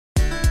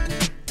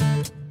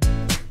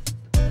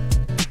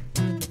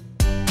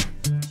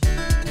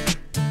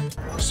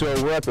So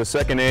we're at the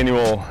second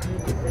annual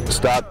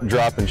Stop,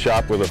 Drop, and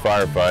Shop with a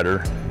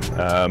Firefighter.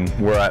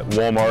 We're at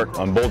Walmart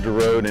on Boulder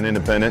Road in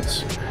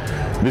Independence.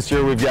 This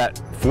year we've got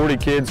 40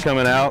 kids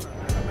coming out.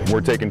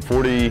 We're taking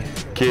 40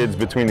 kids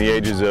between the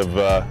ages of,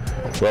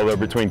 well, they're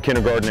between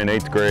kindergarten and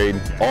 8th grade,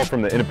 all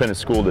from the Independence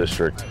School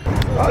District.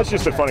 It's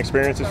just a fun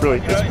experience. It's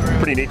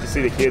pretty neat to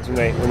see the kids when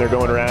they're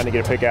going around to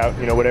get to pick out,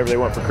 you know, whatever they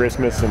want for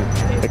Christmas,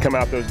 and they come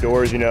out those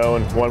doors, you know.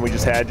 And one we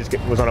just had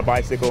was on a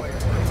bicycle.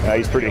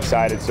 He's pretty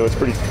excited, so it's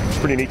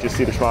pretty neat to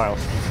see their smiles.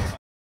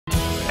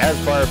 As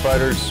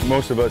firefighters,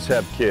 most of us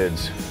have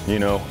kids. You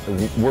know,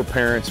 we're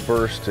parents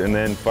first, and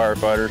then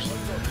firefighters.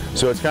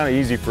 So it's kind of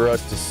easy for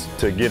us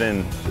to get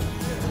in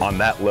on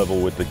that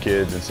level with the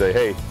kids and say,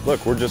 hey,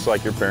 look, we're just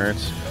like your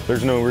parents.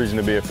 There's no reason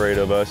to be afraid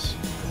of us.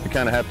 You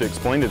kind of have to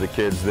explain to the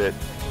kids that,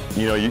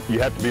 you know, you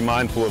have to be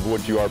mindful of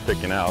what you are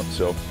picking out.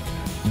 So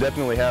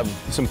definitely have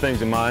some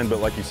things in mind, but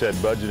like you said,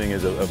 budgeting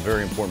is a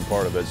very important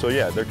part of it. So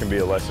yeah, there can be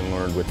a lesson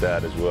learned with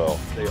that as well.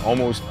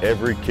 Almost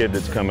every kid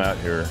that's come out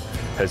here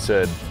has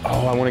said,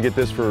 oh, I want to get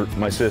this for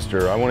my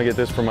sister, I want to get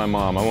this for my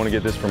mom, I want to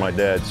get this for my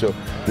dad. So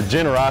the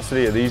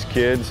generosity of these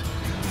kids,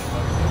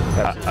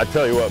 I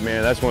tell you what,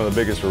 man, that's one of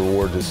the biggest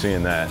rewards is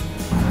seeing that.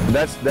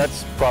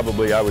 That's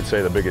probably, I would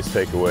say, the biggest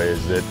takeaway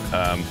is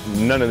that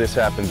none of this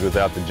happens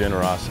without the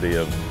generosity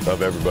of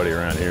everybody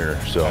around here.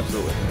 So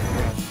absolutely.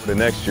 The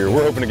next year,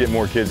 we're hoping to get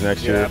more kids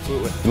next year.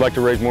 Absolutely. We'd like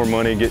to raise more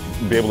money,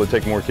 be able to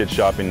take more kids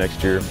shopping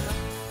next year.